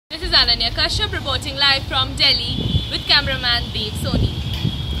is Ananya Kashyap reporting live from Delhi with cameraman Dev Soni.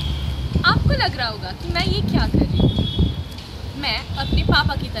 आपको लग रहा होगा कि मैं ये क्या कर रही हूँ। मैं अपने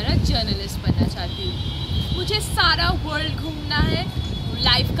पापा की तरह जर्नलिस्ट बनना चाहती हूँ। मुझे सारा वर्ल्ड घूमना है,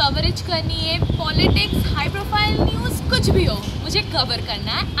 लाइव कवरेज करनी है, पॉलिटिक्स, हाई प्रोफाइल न्यूज़, कुछ भी हो मुझे कवर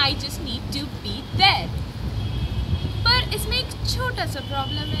करना है। I just need to be there. पर इसमें एक छोटा सा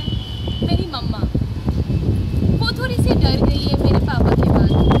प्रॉब्लम है। मेरी मम्मा वो थोड़ी सी डर गई है मेरे पापा के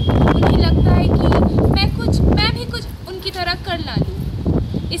बाद। उन्हें लगता है कि मैं भी कुछ उनकी तरह कर ना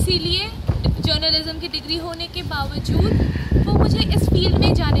लूँ, इसीलिए जर्नलिज्म की डिग्री होने के बावजूद वो मुझे इस फील्ड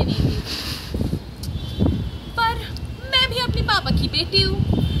में जाने नहीं देती। पर मैं भी अपने पापा की बेटी हूँ,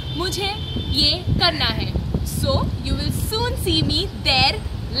 मुझे ये करना है। So you will soon see me there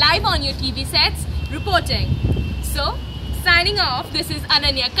live on your TV sets reporting. So signing off, this is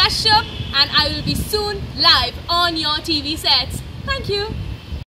Ananya Kashyap and I will be soon live on your TV sets. Thank you.